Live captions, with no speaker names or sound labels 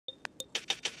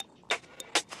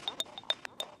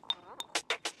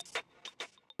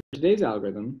For today's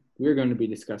algorithm, we're going to be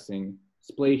discussing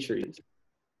splay trees.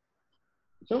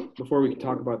 So before we can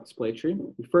talk about the splay tree,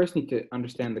 we first need to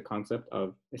understand the concept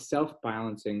of a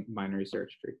self-balancing binary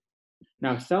search tree.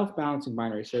 Now, a self-balancing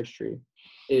binary search tree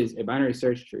is a binary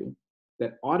search tree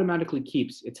that automatically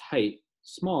keeps its height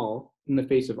small in the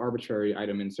face of arbitrary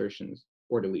item insertions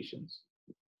or deletions.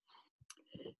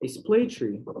 A splay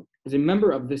tree is a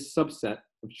member of this subset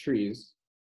of trees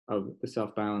of the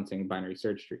self-balancing binary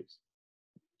search trees.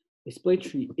 A splay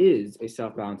tree is a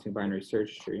self-balancing binary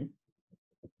search tree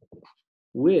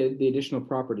with the additional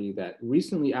property that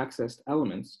recently accessed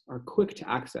elements are quick to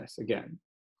access again.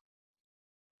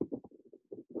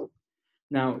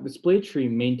 Now, the splay tree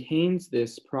maintains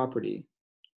this property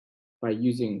by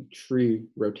using tree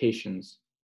rotations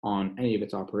on any of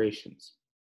its operations.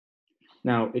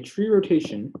 Now, a tree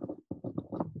rotation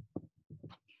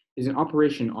is an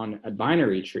operation on a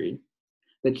binary tree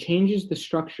that changes the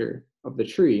structure of the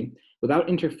tree without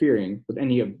interfering with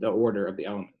any of the order of the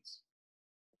elements.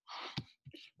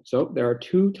 So there are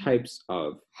two types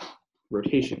of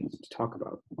rotations to talk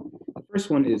about. The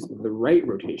first one is the right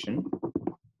rotation,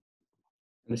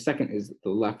 and the second is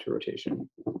the left rotation.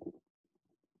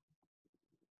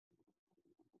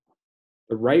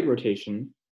 The right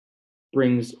rotation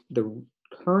brings the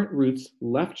current root's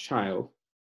left child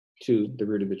to the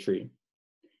root of the tree,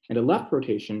 and a left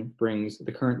rotation brings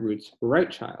the current root's right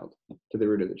child to the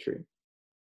root of the tree.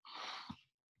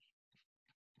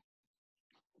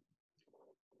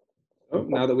 So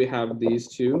now that we have these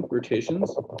two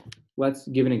rotations, let's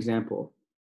give an example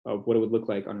of what it would look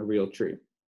like on a real tree.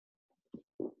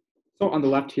 So on the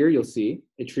left here, you'll see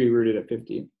a tree rooted at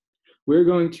 50. We're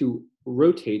going to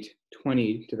rotate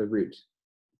 20 to the root.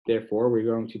 Therefore, we're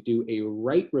going to do a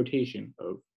right rotation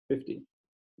of 50.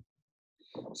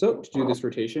 So to do this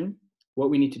rotation, what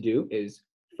we need to do is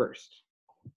first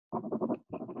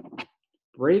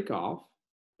break off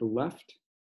the left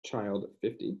child of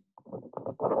 50,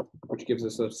 which gives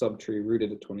us a subtree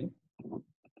rooted at 20.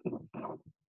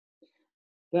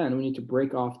 Then we need to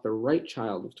break off the right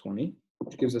child of 20,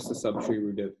 which gives us a subtree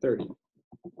rooted at 30.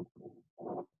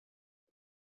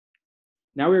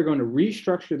 Now we're going to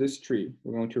restructure this tree.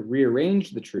 We're going to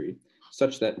rearrange the tree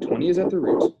such that 20 is at the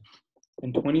root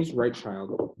and 20's right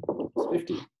child is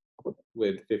 50,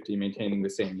 with 50 maintaining the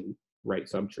same right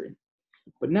subtree.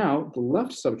 But now the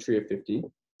left subtree of 50 is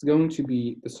going to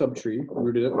be the subtree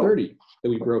rooted at 30 that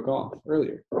we broke off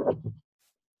earlier.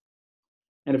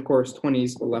 And of course,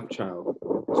 20's left child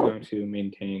is going to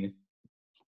maintain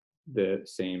the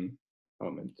same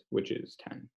element, which is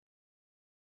 10.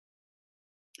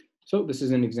 So this is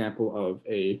an example of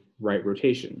a right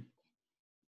rotation.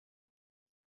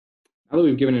 Now that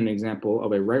we've given an example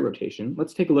of a right rotation,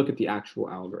 let's take a look at the actual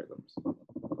algorithms.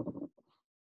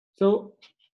 So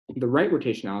the right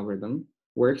rotation algorithm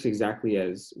works exactly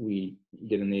as we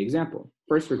did in the example.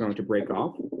 First, we're going to break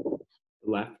off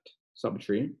the left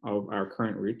subtree of our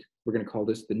current root. We're going to call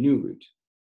this the new root.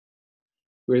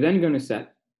 We're then going to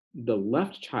set the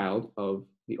left child of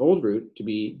the old root to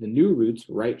be the new root's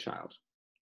right child.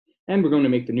 And we're going to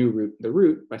make the new root the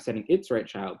root by setting its right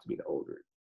child to be the old root.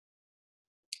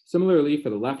 Similarly, for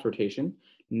the left rotation,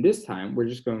 this time we're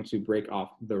just going to break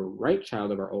off the right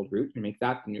child of our old root and make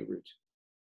that the new root.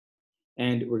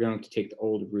 And we're going to take the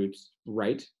old root's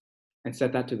right and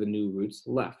set that to the new root's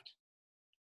left.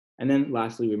 And then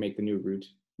lastly, we make the new root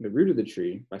the root of the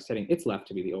tree by setting its left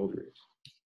to be the old root.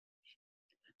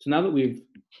 So now that we've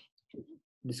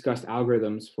discussed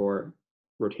algorithms for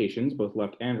rotations, both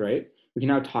left and right, we can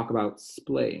now talk about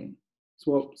splaying.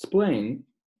 So splaying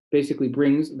basically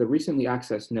brings the recently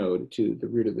accessed node to the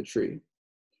root of the tree.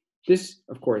 This,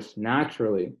 of course,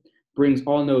 naturally brings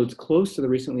all nodes close to the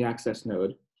recently accessed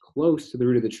node, close to the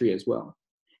root of the tree as well.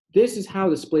 This is how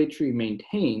the splay tree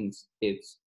maintains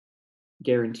its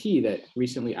guarantee that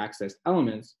recently accessed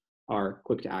elements are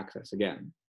quick to access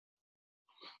again.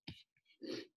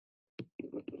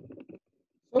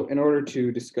 So in order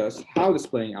to discuss how the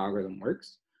splaying algorithm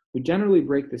works, we generally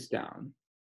break this down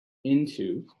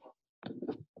into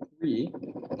 3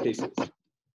 cases. So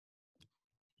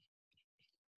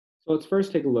let's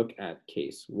first take a look at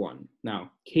case 1. Now,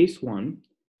 case 1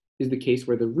 is the case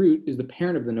where the root is the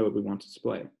parent of the node we want to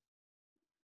splay.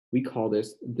 We call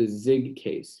this the Zig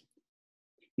case.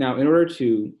 Now, in order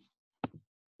to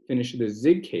finish the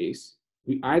Zig case,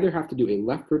 we either have to do a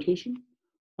left rotation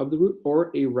of the root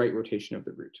or a right rotation of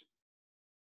the root.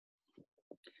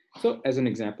 So as an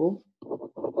example,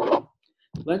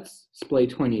 let's splay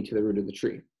 20 to the root of the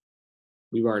tree.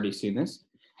 We've already seen this,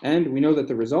 and we know that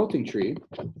the resulting tree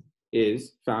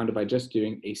is found by just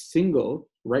doing a single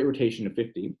right rotation of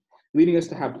 50 leading us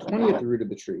to have 20 at the root of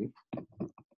the tree,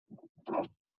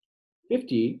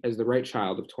 50 as the right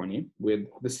child of 20 with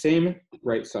the same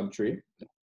right subtree,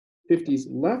 50's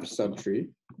left subtree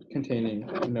containing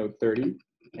node 30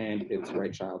 and its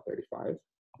right child 35,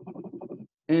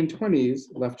 and 20's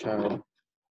left child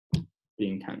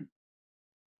being 10.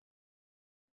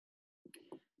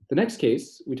 The next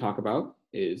case we talk about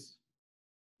is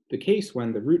the case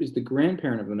when the root is the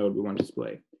grandparent of the node we want to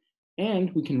display, and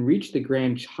we can reach the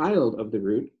grandchild of the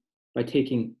root by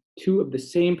taking two of the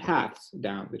same paths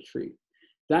down the tree.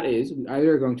 That is, we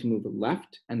either are going to move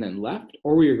left and then left,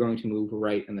 or we are going to move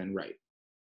right and then right.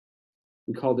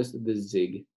 We call this the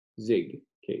Zig Zig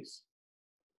case.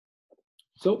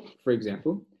 So, for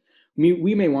example,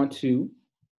 we may want to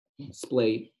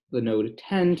splay the node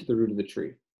 10 to the root of the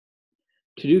tree.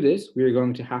 To do this, we are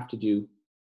going to have to do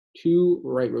two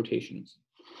right rotations.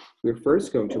 We're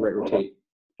first going to right rotate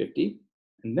 50,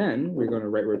 and then we're going to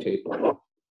right rotate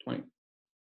 20.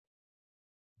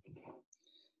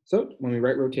 So when we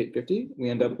right rotate 50, we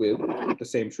end up with the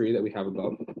same tree that we have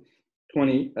above.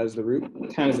 20 as the root,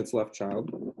 10 as its left child,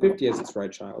 50 as its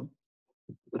right child,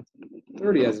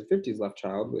 30 as 50's left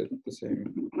child with the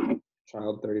same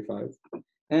child, 35,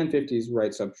 and 50's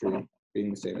right subtree being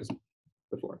the same as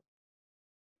before.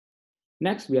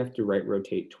 Next, we have to right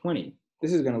rotate 20.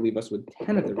 This is going to leave us with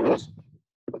 10 at the root,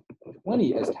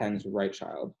 20 as 10's right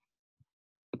child,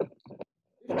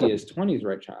 50 as 20's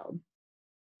right child,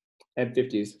 and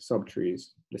 50's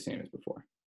subtrees the same as before.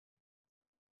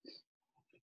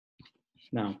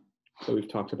 Now that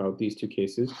we've talked about these two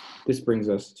cases, this brings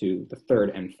us to the third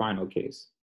and final case.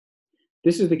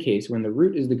 This is the case when the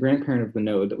root is the grandparent of the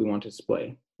node that we want to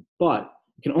display, but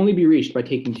it can only be reached by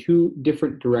taking two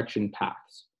different direction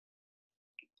paths.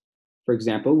 For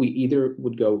example, we either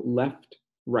would go left,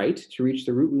 right to reach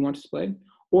the root we want to display,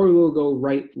 or we will go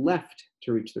right, left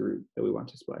to reach the root that we want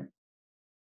to display.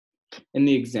 In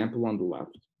the example on the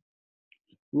left,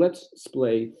 let's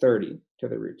splay 30 to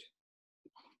the root.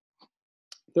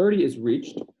 30 is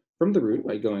reached from the root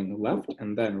by going left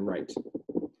and then right.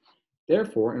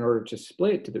 Therefore, in order to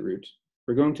splay it to the root,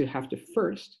 we're going to have to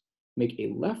first make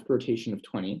a left rotation of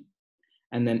 20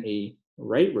 and then a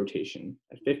right rotation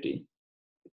at 50.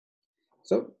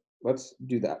 So let's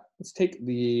do that. Let's take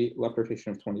the left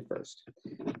rotation of 20 first.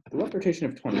 The left rotation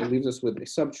of 20 leaves us with a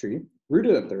subtree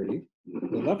rooted at 30,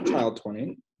 the left child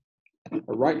 20,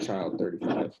 a right child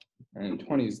 35, and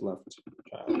 20's left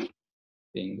child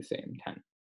being the same 10.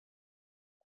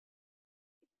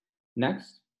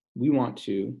 Next, we want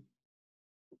to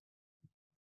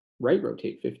right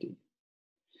rotate 50.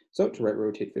 So to right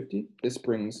rotate 50, this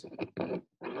brings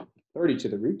 30 to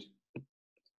the root,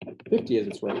 50 as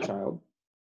its right child,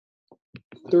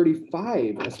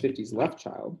 35 as 50's left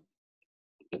child,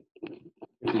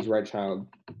 50's right child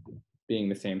being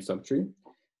the same subtree,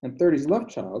 and 30's left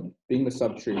child being the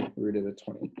subtree rooted at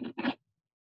 20.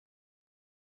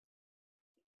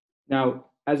 Now,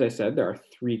 as I said, there are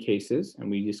three cases, and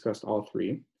we discussed all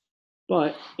three.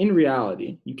 But in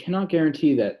reality, you cannot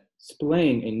guarantee that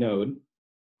splaying a node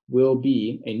will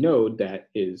be a node that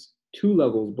is 2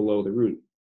 levels below the root.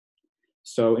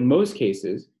 So in most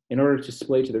cases, in order to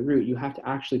splay to the root, you have to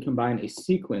actually combine a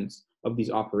sequence of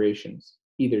these operations,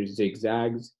 either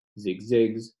zigzags,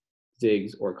 zig-zigs,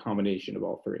 zigs, or a combination of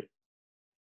all three.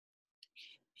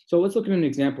 So let's look at an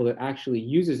example that actually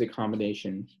uses a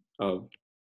combination of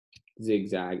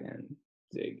zigzag and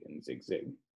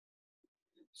zig-zig.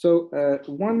 So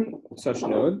one such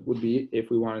node would be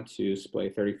if we wanted to splay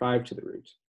 35 to the root.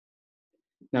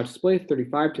 Now to splay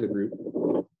 35 to the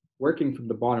root, working from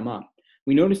the bottom up,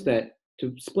 we notice that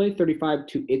to splay 35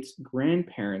 to its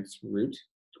grandparent's root,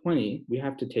 20, we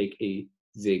have to take a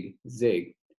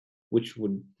zig-zig, which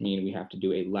would mean we have to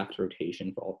do a left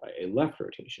rotation followed by a left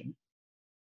rotation.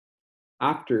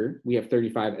 After we have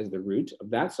 35 as the root of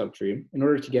that subtree, in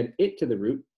order to get it to the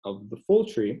root of the full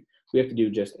tree, we have to do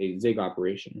just a zig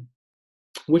operation,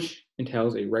 which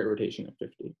entails a right rotation of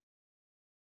 50.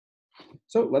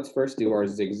 So let's first do our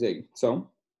zig-zig. So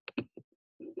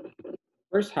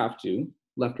first have to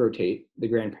left rotate the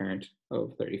grandparent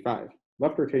of 35.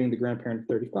 Left rotating the grandparent of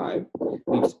 35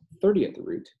 leaves 30 at the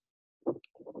root,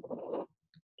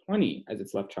 20 as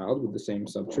its left child with the same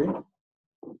subtree,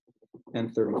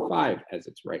 and 35 as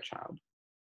its right child.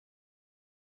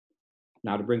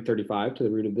 Now to bring 35 to the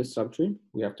root of this subtree,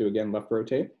 we have to again left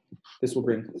rotate. This will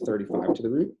bring 35 to the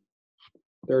root,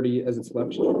 30 as its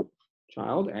left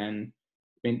child, and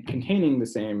containing the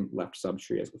same left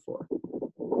subtree as before.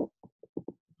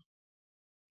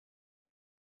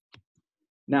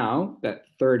 Now that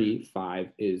 35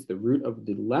 is the root of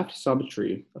the left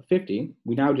subtree of 50,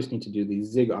 we now just need to do the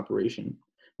zig operation.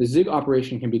 The zig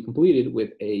operation can be completed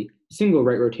with a single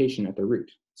right rotation at the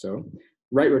root. So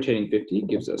right rotating 50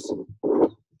 gives us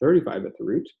 35 at the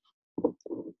root,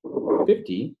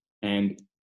 50, and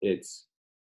its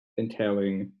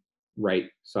entailing right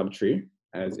subtree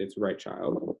as its right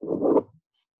child,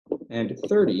 and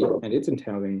 30 and its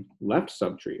entailing left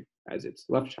subtree as its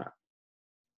left child.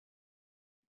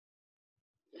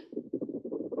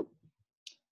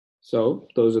 So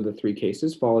those are the three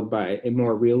cases, followed by a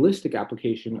more realistic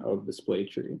application of the Splay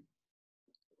tree.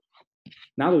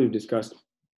 Now that we've discussed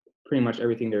pretty much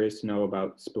everything there is to know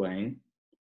about splaying,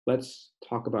 let's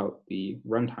talk about the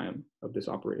runtime of this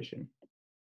operation.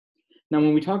 Now,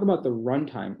 when we talk about the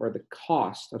runtime or the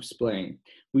cost of splaying,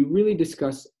 we really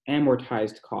discuss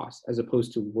amortized cost as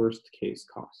opposed to worst case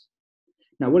cost.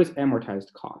 Now, what is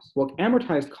amortized cost? Well,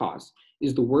 amortized cost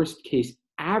is the worst case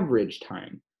average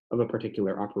time of a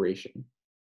particular operation.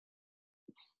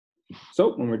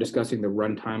 So when we're discussing the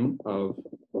runtime of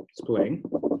splaying,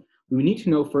 we need to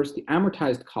know first the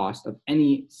amortized cost of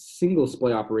any single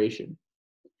splay operation.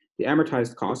 The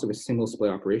amortized cost of a single splay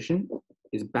operation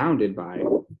is bounded by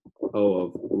O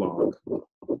of log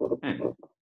n,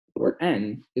 where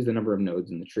n is the number of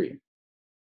nodes in the tree.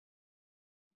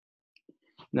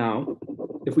 Now,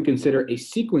 if we consider a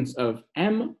sequence of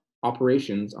m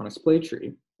operations on a splay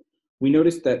tree, we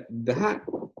notice that that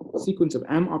sequence of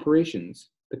m operations,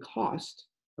 the cost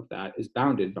of that is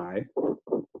bounded by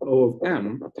O of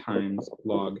m times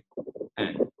log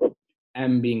n,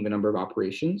 m being the number of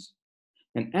operations,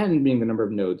 and n being the number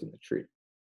of nodes in the tree.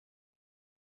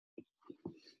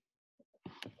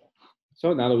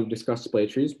 So now that we've discussed splay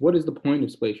trees, what is the point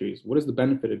of splay trees? What is the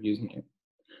benefit of using it?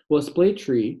 Well, a splay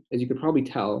tree, as you could probably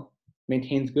tell,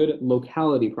 maintains good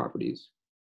locality properties.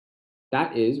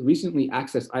 That is, recently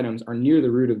accessed items are near the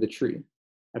root of the tree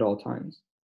at all times.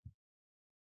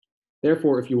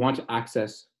 Therefore, if you want to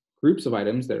access groups of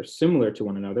items that are similar to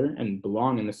one another and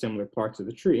belong in the similar parts of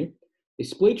the tree, a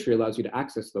splay tree allows you to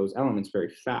access those elements very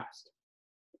fast.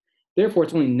 Therefore,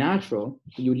 it's only natural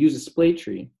that you would use a splay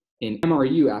tree in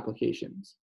MRU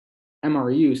applications.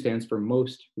 MRU stands for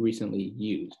most recently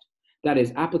used. That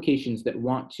is, applications that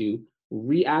want to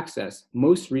re-access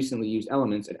most recently used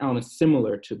elements and elements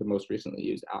similar to the most recently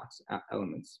used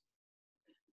elements.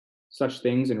 Such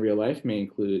things in real life may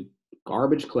include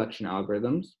garbage collection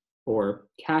algorithms or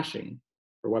caching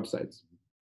for websites.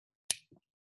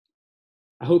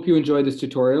 I hope you enjoyed this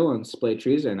tutorial on splay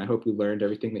trees, and I hope you learned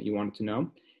everything that you wanted to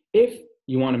know. If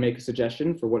you want to make a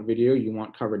suggestion for what video you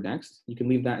want covered next, you can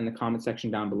leave that in the comment section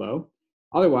down below.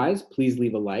 Otherwise, please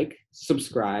leave a like,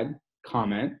 subscribe,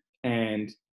 comment,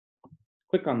 and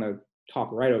click on the top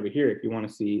right over here if you want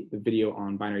to see the video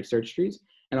on binary search trees,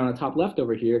 and on the top left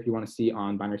over here if you want to see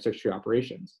on binary search tree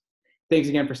operations. Thanks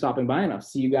again for stopping by, and I'll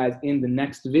see you guys in the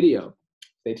next video.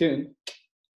 Stay tuned.